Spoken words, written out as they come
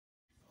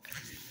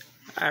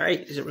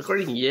Alright, is it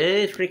recording? Yeah,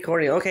 it's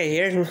recording. Okay,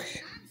 here's an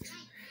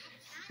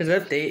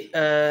update.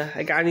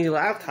 I got a new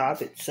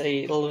laptop. It's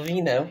a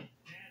Lenovo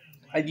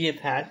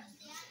IdeaPad.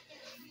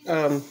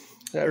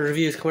 That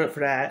review is coming up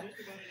for that.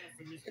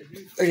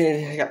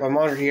 And I got my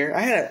monitor here.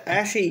 I had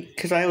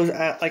because I was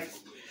at like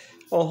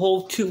a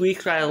whole 2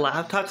 weeks without a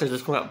laptop because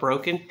this one got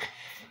broken.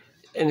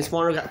 And this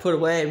monitor got put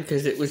away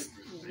because it was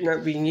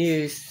not being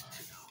used.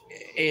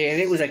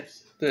 And it was like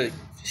the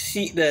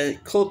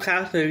cold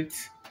cathodes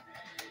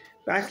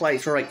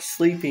backlights were like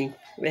sleeping.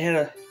 They had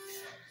to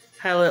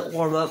let it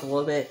warm up a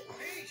little bit.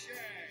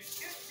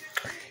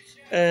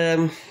 I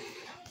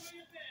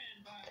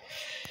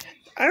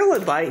don't know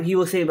what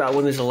people say about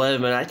Windows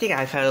 11, but I think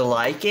I kind of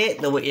like it.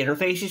 The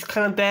interface is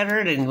kind of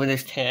better than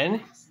Windows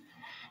 10.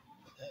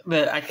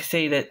 But I can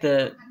say that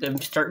the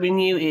start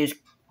menu is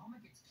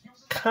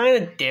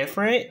kind of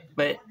different,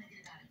 but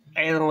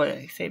I don't know what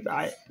I say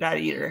about that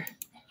either.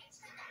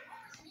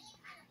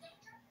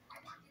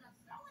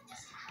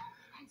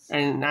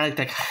 And I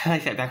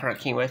like that background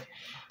it came with.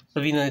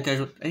 Lenovo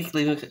does, I think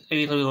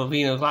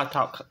Lenovo's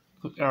laptop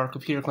or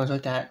computer comes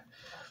like that.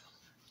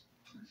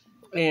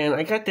 And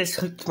I got this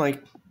hooked to my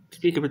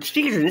speaker, but the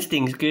speakers in this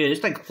thing's good.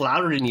 It's like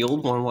louder than the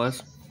old one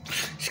was.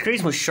 The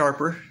screen was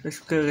sharper. The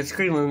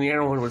screen on the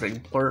other one was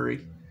like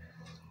blurry.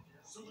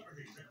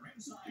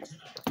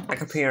 I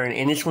comparing,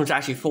 and this one's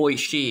actually full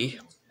HD.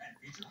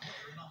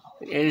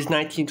 It is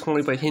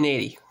 1920 by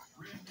 1080.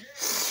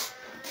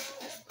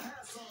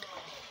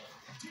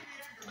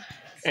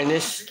 And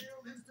this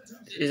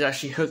is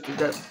actually hooked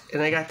up,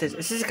 and I got this.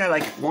 This has got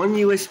like one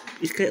USB.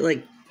 It's got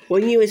like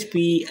one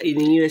USB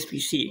and a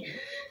USB-C.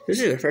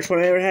 This is the first one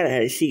I ever had. I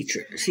had a C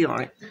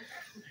on it.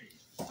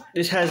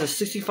 This has a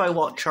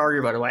 65-watt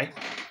charger, by the way.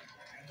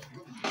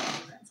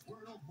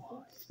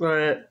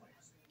 But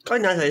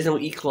quite nice. There's no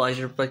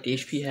equalizer like the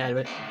HP had,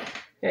 but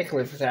yeah, I can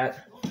live with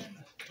that.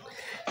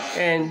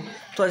 And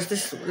plus,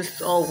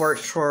 this all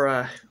works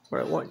for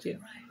what I want to.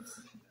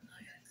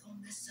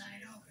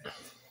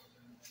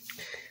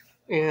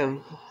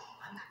 And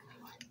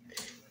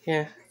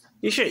yeah,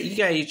 you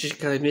guys just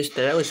kind of missed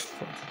that.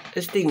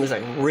 This thing was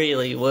like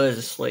really was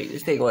asleep.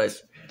 This thing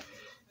was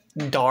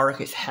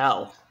dark as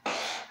hell.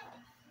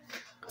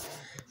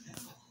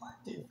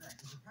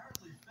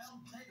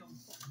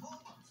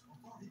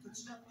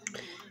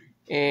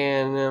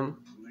 And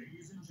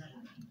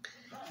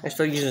I'm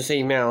still using the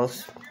same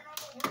mouse,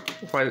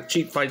 the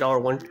cheap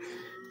 $5 one.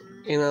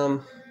 And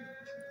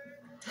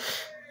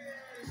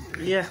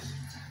yeah.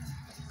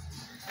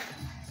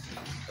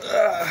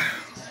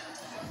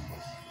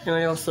 And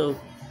I also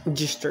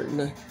just starting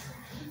to.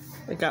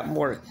 I got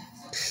more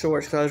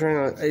shorts because I was running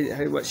on. I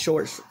had what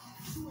shorts.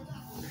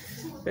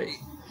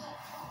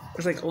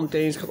 There's like old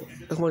days, a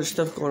bunch of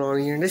stuff going on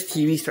here. And this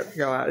TV starting to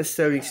go out. This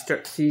TV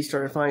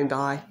starting to finally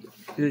die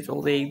due to its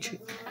old age,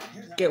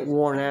 get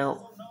worn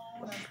out.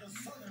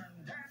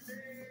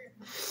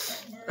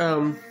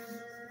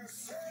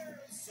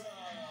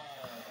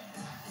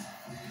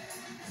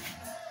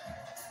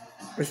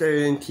 There's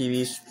everything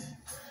TVs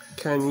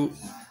kind of neat.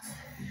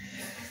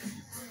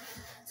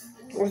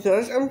 I'm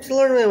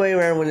learning my way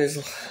around Windows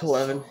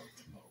 11,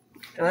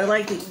 and I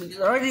like it.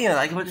 The only thing I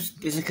like about this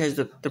is because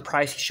the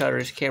price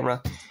shutters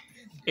camera.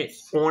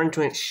 It's orange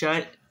when it's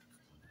shut,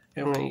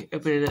 and when you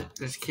open it up,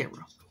 there's a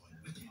camera.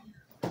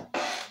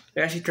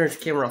 It actually turns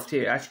the camera off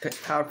too. It actually cuts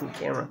power from the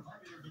camera.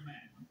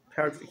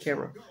 Power to the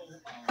camera.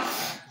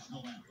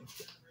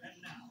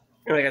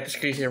 And I got the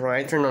screensaver.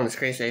 I turned on the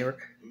screensaver.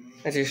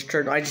 I just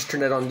turned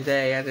that on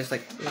today. I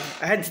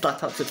had this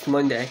laptop since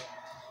Monday,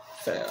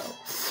 so.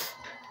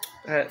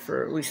 I had it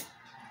for at least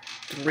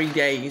 3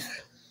 days.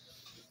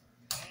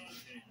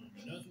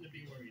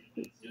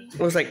 It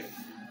was like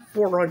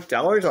 $400 at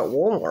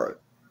Walmart.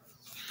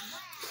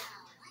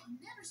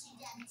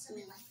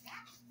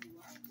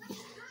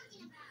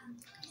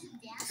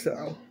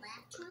 So,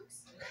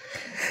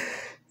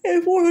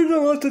 and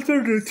 $400 the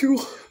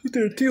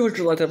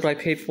 $200 I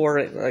paid for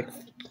it like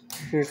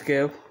years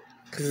ago.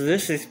 Because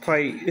this is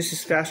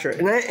faster,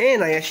 and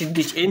I actually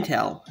ditched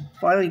Intel.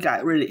 Finally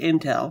got rid of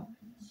Intel.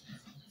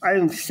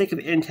 I'm sick of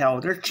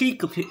Intel. Their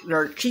cheap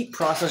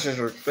processors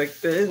are like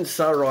they didn't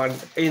Celeron.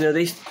 You know,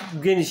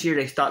 beginning this year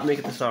they stopped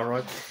making the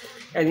Celeron,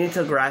 and the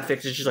Intel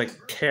graphics is just like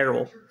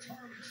terrible.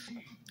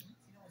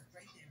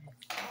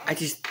 I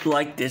just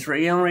like this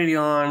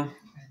Radeon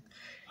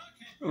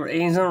or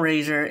Amazon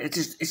Razer.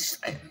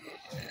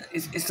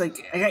 It's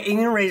like I got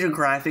Amazon Razer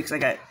graphics. I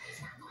got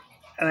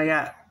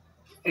Radeon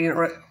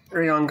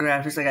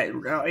graphics. I got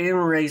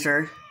Amazon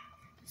Razer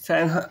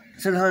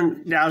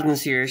 700,000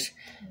 series.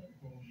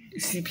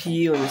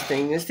 CPU on this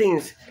thing. This thing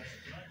is,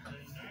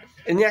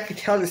 and yeah, I can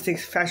tell this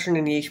thing's faster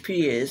than the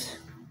HP is,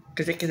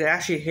 because it can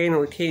actually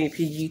handle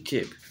 1080p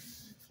YouTube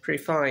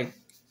pretty fine.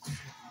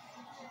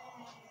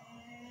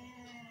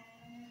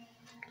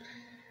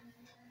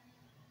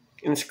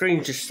 And the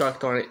screen just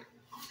sucked on it.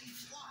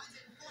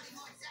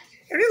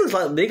 It was a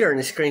lot bigger in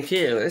the screen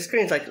too. This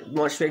screen's like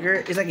much bigger.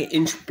 It's like an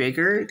inch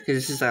bigger because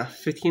this is a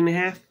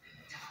 15.5.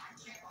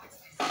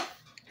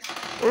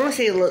 I want to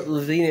say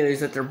Lenovo is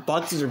that their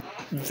boxes are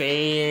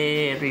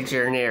very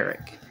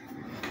generic.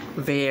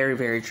 Very,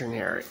 very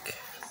generic.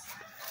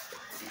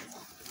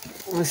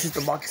 This is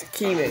the box that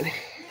came in.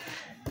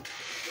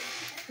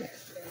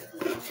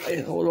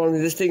 I hold on to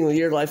this thing with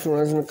your life when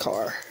I was in the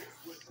car.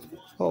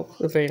 Oh,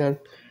 the fan. And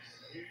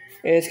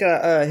it's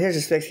got, here's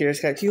the specs here.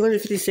 It's got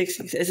 256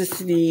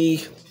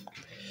 SSD,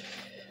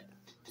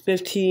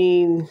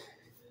 15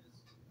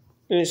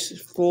 inch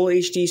full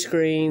HD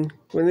screen.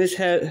 When this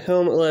had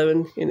Helm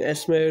 11 in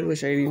S mode,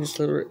 which I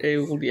didn't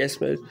able to be S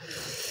mode.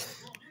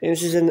 And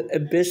this is an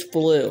Abyss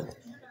Blue.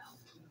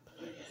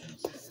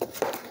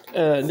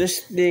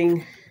 This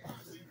thing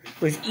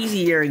was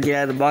easier to get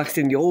out of the box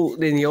than the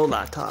old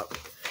laptop.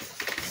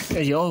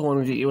 As the old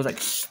one, it was like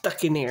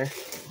stuck in there.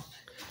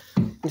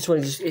 This one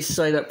it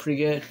slid up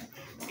pretty good.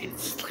 It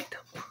slid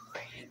up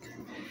pretty good.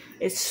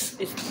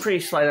 It's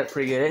pretty slide up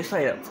pretty good. It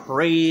slid up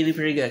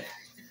pretty good.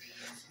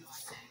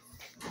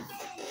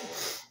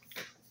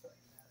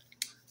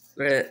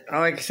 But I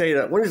like to say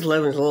that Windows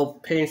 11 is a little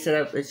pain to set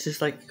up. It's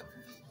just like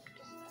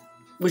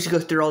once you go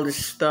through all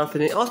this stuff,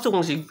 and it also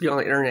once you get on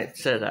the internet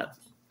to set it up.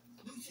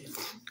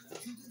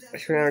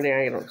 For now,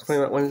 I don't complain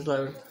about Windows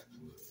 11.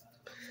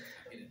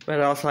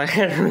 But also, I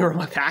had to remember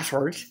my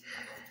passwords,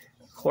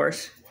 of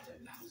course.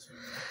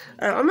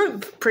 I'm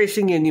pretty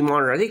soon get a new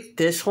monitor. I think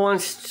this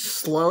one's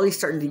slowly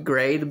starting to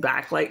degrade. The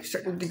backlight's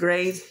starting to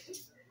degrade.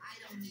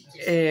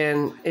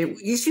 And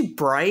it used to be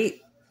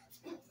bright,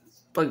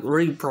 like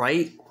really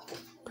bright.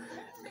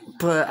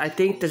 But I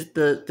think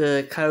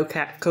the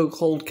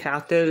cold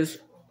cathodes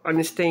on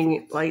this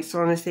thing, lights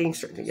on this thing,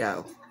 starting to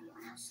go.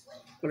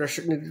 But are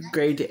starting to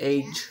degrade to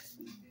age.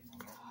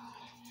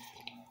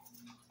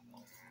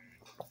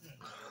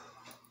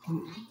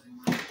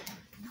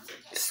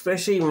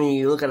 Especially when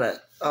you look at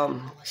a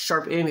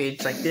sharp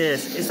image like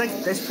this, it's like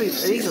that's pretty.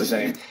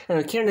 And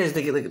the camera does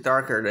look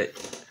darker.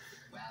 That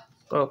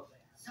well,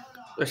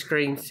 the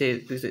screen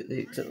says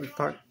it look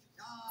dark.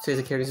 Says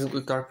the camera doesn't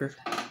look darker.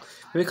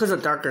 Maybe because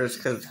it's darker, it's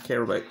because of the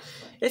camera. But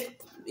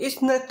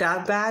it's not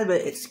that bad,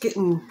 but it's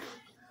getting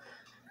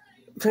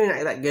pretty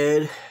not that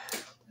good.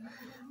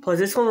 Plus,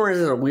 this one runs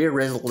at a weird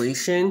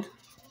resolution.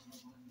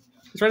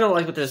 That's what I don't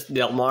like with this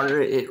Dell monitor.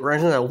 It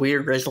runs at a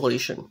weird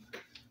resolution.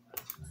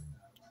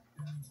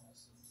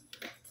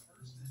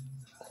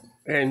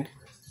 And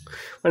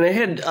when I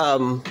had,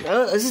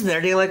 this is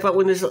another thing I like about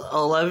Windows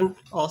 11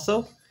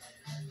 also.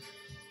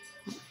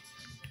 I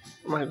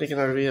might make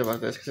another video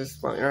about this because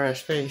it's my internet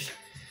space.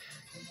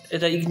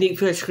 Is that you can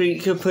put a screen,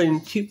 you can put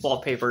in 2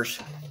 wallpapers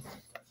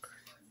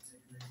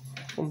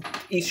on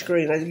each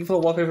screen. Like you can put a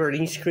wallpaper on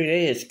each screen.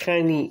 It's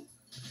kind of neat.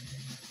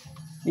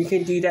 You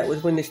can do that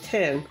with Windows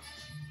 10.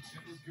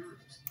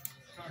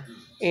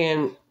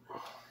 And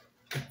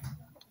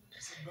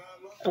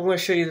I'm going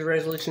to show you the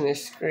resolution of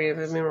this screen. If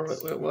I remember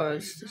what it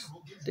was. This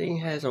thing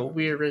has a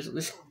weird resolution.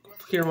 This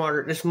computer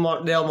monitor, this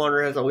Dell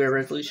monitor has a weird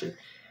resolution.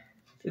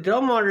 The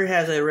Dell monitor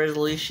has a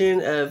resolution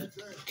of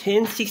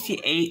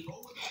 1068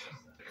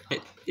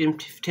 in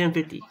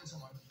 1050.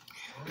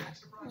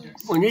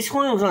 When this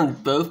one was on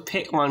both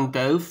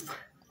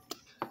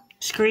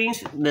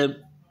screens,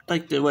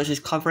 what's this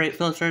copyright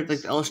filter,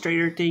 like the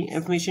Illustrator thing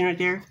information right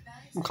there,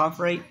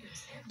 copyright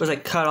was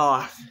like cut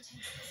off.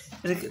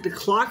 Like, the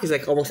clock is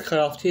like almost cut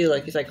off too.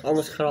 Like it's like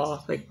almost cut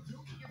off. Like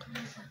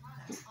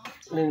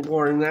and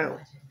more than that.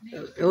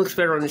 It looks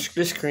better on this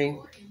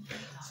screen.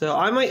 So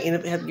I might end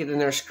up having to get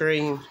another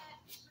screen.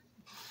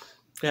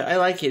 Yeah, I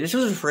like it. This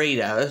was free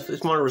though.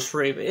 This monitor was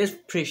free, but it's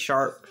pretty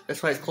sharp.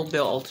 That's why it's called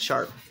Dell Ultra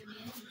Sharp.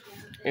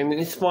 And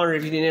this monitor,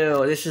 if you didn't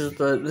know,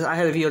 I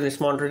had a video on this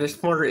monitor.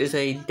 This monitor is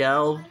a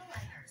Dell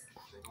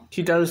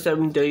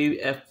 2007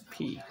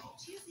 WFP.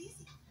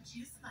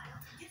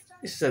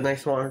 This is a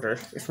nice monitor.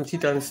 It's from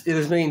 2000. It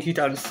was made in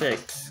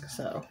 2006.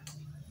 So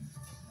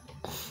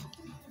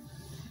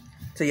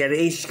yeah, the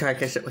age kind of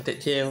catch up with it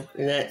too,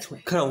 and that's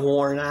kind of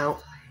worn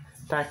out.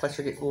 Backlights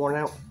are getting worn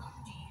out.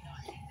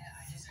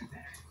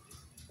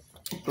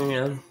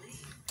 Yeah,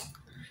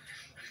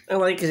 I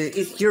like it.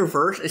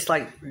 It's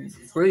like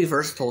really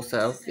versatile.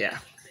 So yeah,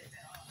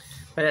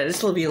 but yeah,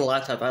 this will be in the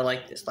laptop. I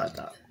like this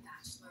laptop.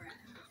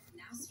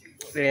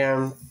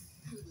 And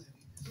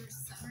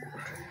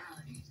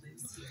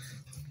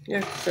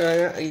yeah,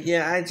 so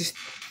yeah,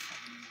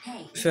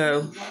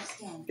 so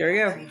there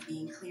you go.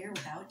 Being clear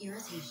without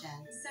irritation.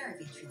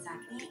 CeraVe treats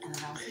acne and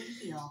allows you to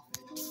heal.